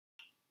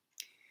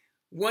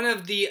One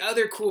of the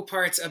other cool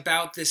parts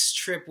about this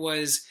trip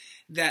was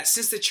that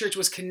since the church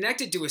was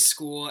connected to a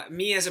school,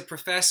 me as a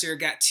professor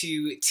got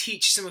to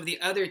teach some of the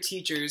other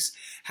teachers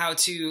how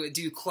to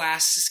do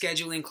class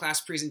scheduling,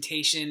 class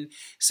presentation,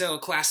 so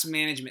class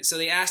management. So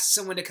they asked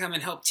someone to come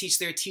and help teach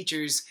their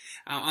teachers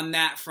on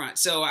that front.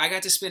 So I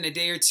got to spend a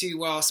day or two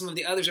while some of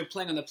the others were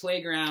playing on the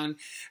playground,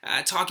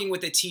 talking with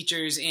the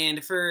teachers,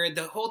 and for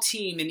the whole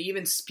team and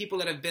even people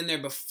that have been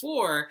there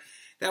before,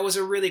 that was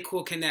a really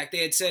cool connect. They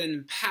had said in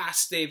the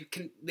past they've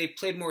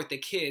played more with the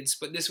kids,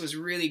 but this was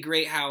really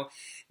great how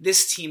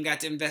this team got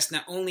to invest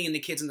not only in the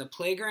kids in the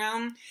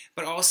playground,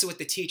 but also with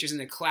the teachers in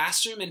the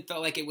classroom, and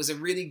felt like it was a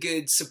really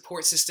good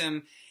support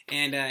system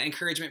and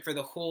encouragement for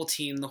the whole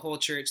team, the whole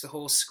church, the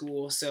whole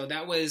school. So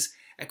that was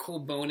a cool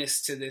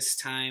bonus to this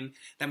time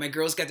that my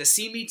girls got to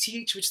see me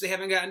teach, which they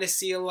haven't gotten to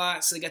see a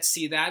lot, so they got to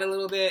see that a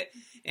little bit,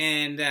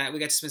 and we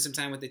got to spend some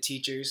time with the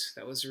teachers.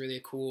 That was really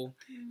a cool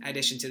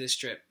addition to this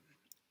trip.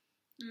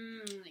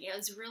 Yeah, it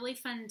was really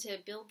fun to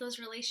build those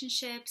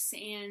relationships,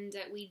 and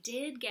we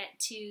did get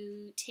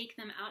to take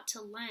them out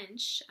to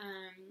lunch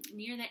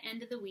near the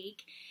end of the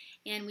week,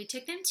 and we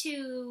took them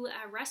to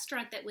a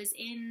restaurant that was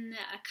in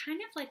a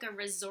kind of like a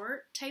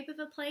resort type of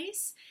a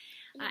place.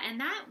 And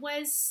that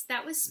was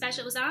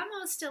special. It was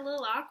almost a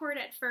little awkward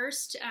at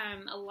first.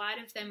 A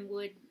lot of them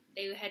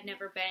they had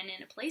never been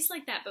in a place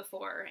like that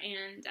before,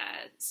 and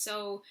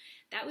so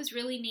that was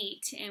really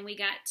neat. And we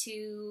got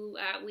to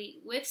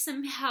with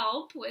some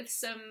help, with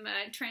some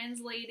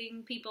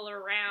translating people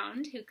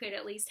around who could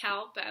at least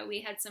help,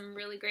 we had some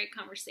really great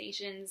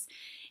conversations.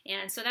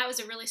 And so that was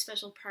a really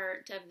special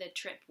part of the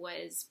trip,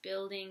 was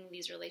building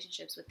these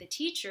relationships with the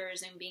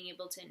teachers and being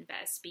able to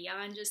invest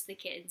beyond just the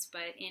kids,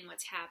 but in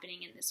what's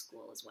happening in the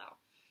school as well.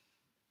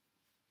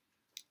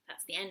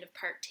 That's the end of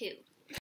part 2.